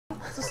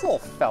It's this little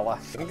fella.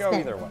 It can go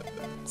either way.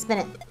 Spin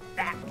it.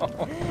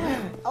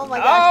 Oh my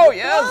gosh. Oh, it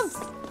yes.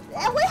 jumps.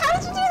 Wait, how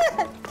did you do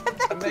that? Get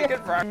back Make here.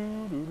 it for...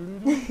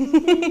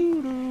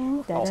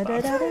 I'll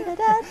stop.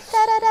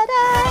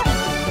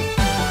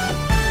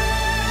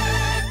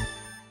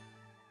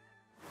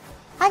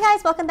 Hi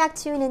guys, welcome back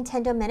to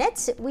Nintendo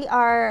Minute. We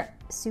are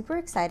super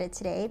excited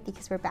today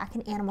because we're back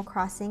in Animal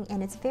Crossing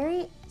and it's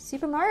very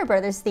Super Mario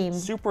Brothers themed.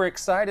 Super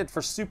excited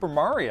for Super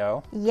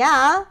Mario.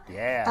 Yeah.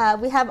 Yeah.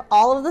 We have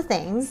all of the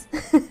things.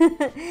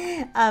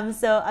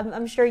 So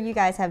I'm sure you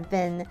guys have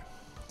been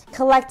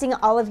collecting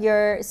all of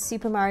your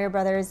Super Mario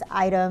Brothers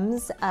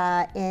items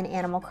in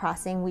Animal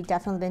Crossing. We've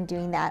definitely been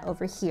doing that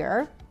over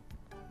here.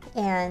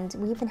 And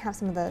we even have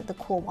some of the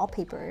cool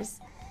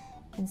wallpapers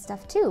and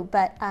stuff too.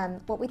 But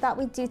what we thought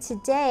we'd do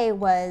today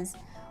was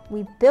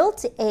we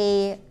built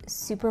a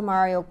Super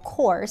Mario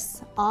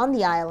course on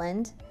the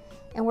island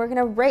and we're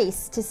gonna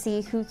race to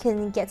see who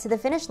can get to the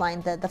finish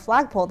line, the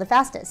flagpole, the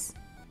fastest.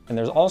 And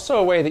there's also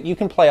a way that you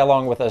can play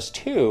along with us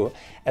too.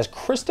 As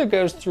Krista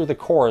goes through the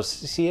course,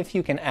 see if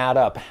you can add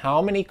up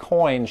how many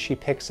coins she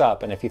picks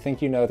up. And if you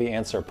think you know the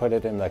answer, put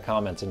it in the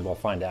comments and we'll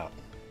find out.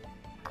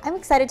 I'm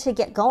excited to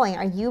get going.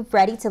 Are you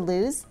ready to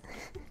lose?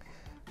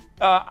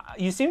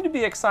 You seem to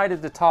be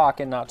excited to talk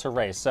and not to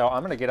race, so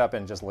I'm gonna get up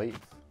and just leave.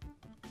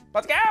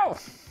 Let's go!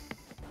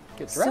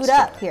 Get dressed Suit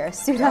up here,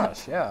 suit up.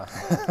 Gosh, yeah.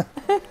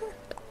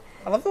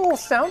 I love the little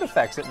sound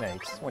effects it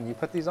makes when you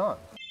put these on.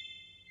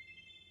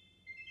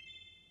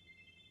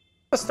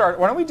 Let's start.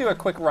 Why don't we do a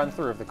quick run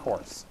through of the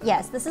course?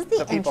 Yes, this is the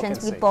So people entrance.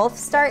 can We see. both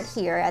start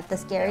here at the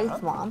Scary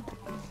Swamp,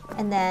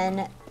 and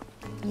then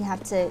you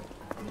have to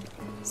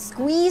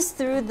squeeze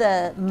through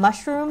the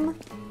mushroom,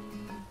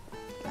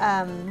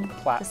 the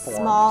Platforms.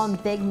 small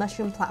and big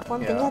mushroom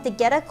platform. Then you Yeah. have to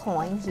get a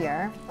coin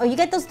here. Oh, you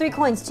get those 3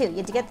 coins too. You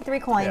have to get the 3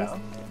 coins, Yeah.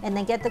 and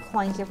then get the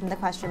coin here from the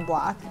question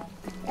block.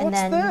 And What's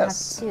then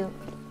this? you have to.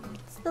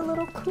 It's the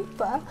little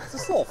Koopa. It's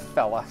this little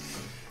fella.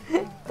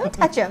 Don't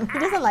touch him. He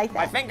doesn't like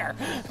My that. finger.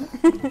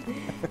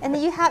 And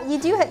then you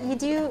do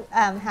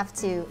have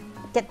to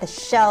get the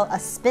shell a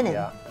spinning.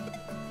 Yeah.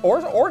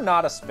 Or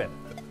not a spin.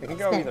 It can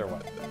go Spin. either way.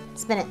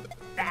 Spin it.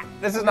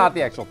 This is not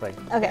the actual thing.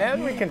 Okay.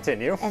 And we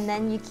continue. And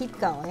then you keep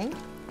going.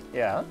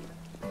 Yeah.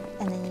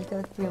 And then you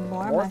go through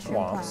more More mushroom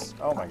swamps.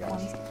 Oh my gosh.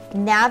 platforms.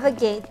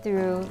 Navigate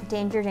through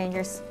Danger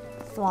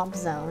Swamp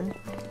Zone.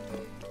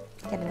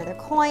 Get another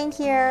coin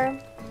here.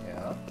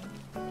 Yeah.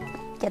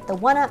 Get the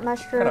 1-up Kind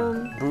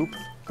mushroom. of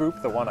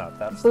boop the one up.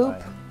 That's Boop.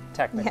 my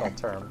technical Yeah.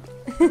 term.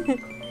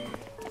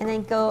 And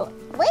then go.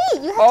 Wait,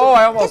 you have Oh, to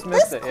I almost get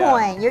missed this it, yeah.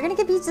 coin. You're gonna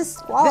be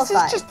disqualified.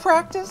 This is just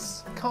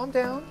practice. Calm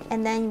down.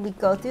 And then we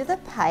go through the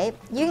pipe.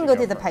 You can go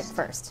through the pipe first.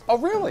 first. Oh,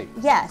 really?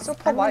 Yes, So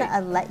I'm polite.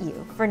 gonna let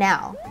you for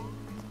now.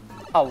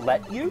 I'll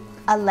let you?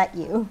 I'll let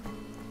you.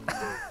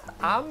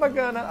 I'll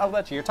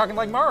let you. You're talking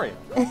like Mario.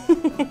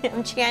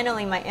 I'm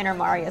channeling my inner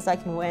Mario so I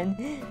can win.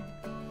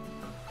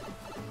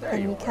 There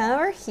And you you come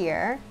over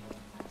here,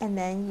 and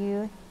then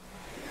you,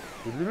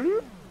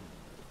 are.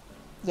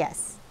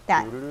 yes,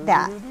 that.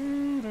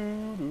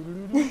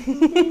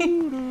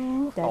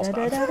 I'll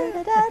stop.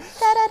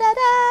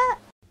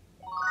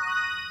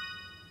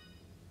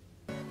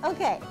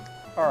 Okay.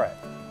 All right.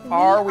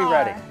 Are we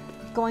ready?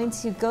 Going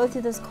to go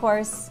through this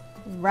course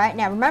right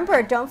now.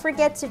 Remember, don't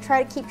forget to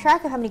try to keep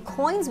track of how many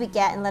coins we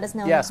get and let us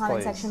know Yes, in the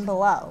comment please. section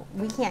below.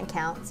 We can't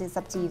count, so it's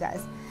up to you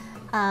guys.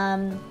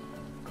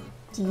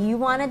 Do you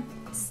want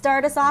to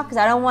start us off? Because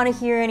I don't want to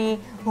hear any,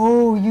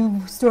 oh,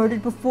 you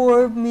started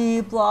before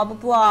me, blah, blah,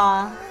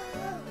 blah.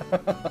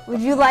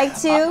 Would you like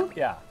to?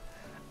 Yeah.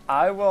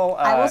 I will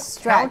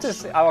stretch.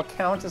 I will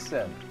count us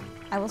in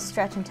I will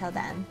stretch until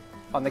then.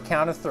 on the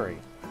count of 3.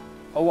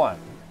 A 1,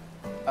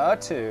 a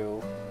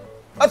 2,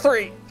 a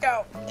 3.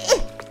 Go.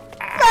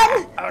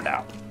 Run! Oh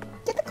no.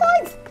 Get the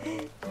coins!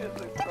 Get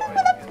these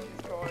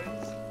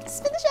coins.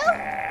 Spin the shell!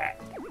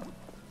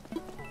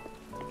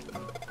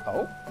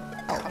 Oh.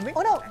 Coming.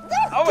 Oh no!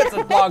 Oh, it's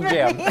a log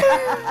jam.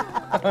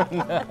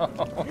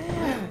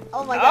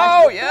 Oh my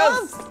gosh. Oh,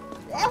 yes.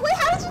 Wait,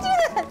 how did you do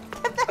that?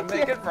 Get back I'm here.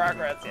 making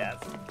progress, yes.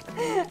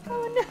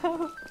 Oh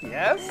no.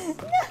 Yes?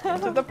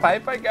 Into the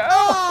pipe I go.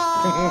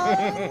 Oh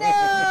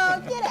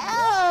no! Get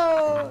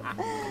out!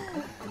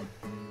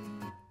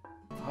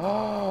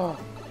 Oh.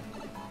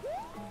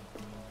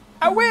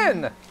 I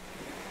win!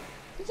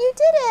 You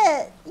did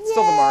it!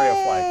 Still the Mario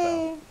flag,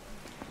 Yay.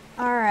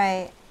 All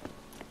right.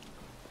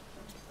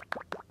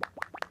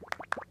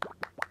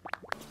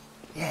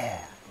 Yeah.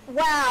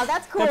 Wow,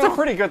 that's cool. That's a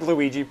pretty good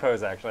Luigi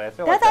pose, actually. I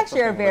feel That's like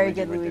actually a something very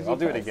good would do. Luigi I'll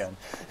do it pose. again.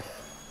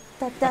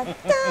 Da, da,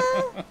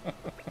 da.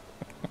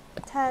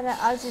 Ta-da.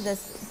 I'll do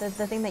this, the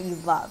thing that you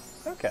love.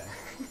 Okay.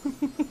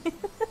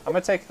 I'm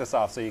gonna take this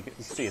off so you can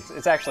see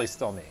it's actually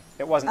still me.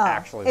 It wasn't Oh,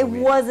 actually it Luigi.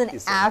 You wasn't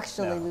see?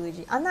 actually No.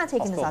 Luigi. I'm not I'll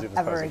taking this still off do this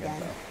ever pose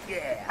again. though.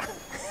 Yeah.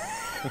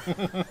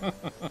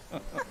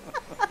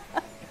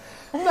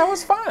 That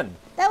was fun.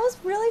 That was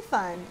really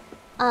fun.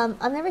 I'm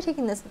never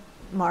taking this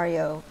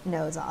Mario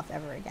nose off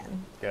ever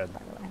again. Good. By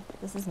the way,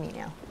 this is me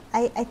now.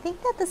 I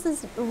think that this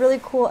is a really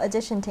cool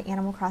addition to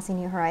Animal Crossing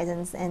New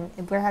Horizons, and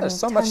we're having There's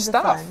so tons much of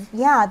stuff. fun.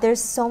 Yeah,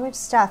 there's so much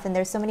stuff, and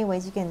there's so many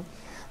ways you can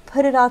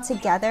put it all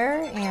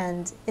together,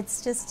 and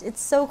it's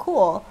so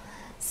cool.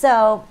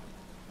 So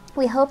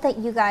we hope that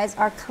you guys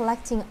are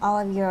collecting all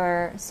of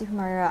your Super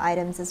Mario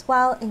items as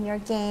well in your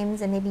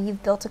games, and maybe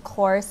you've built a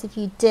course. If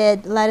you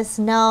did, let us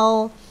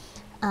know.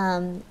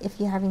 If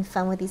you're having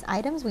fun with these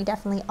items, we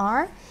definitely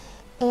are.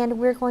 And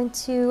we're going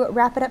to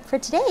wrap it up for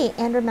today.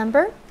 And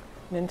remember,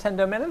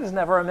 Nintendo Minute is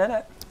never a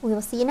minute. we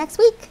will see you next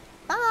week.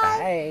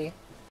 Bye.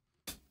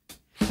 Bye.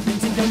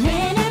 Nintendo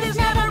Minute.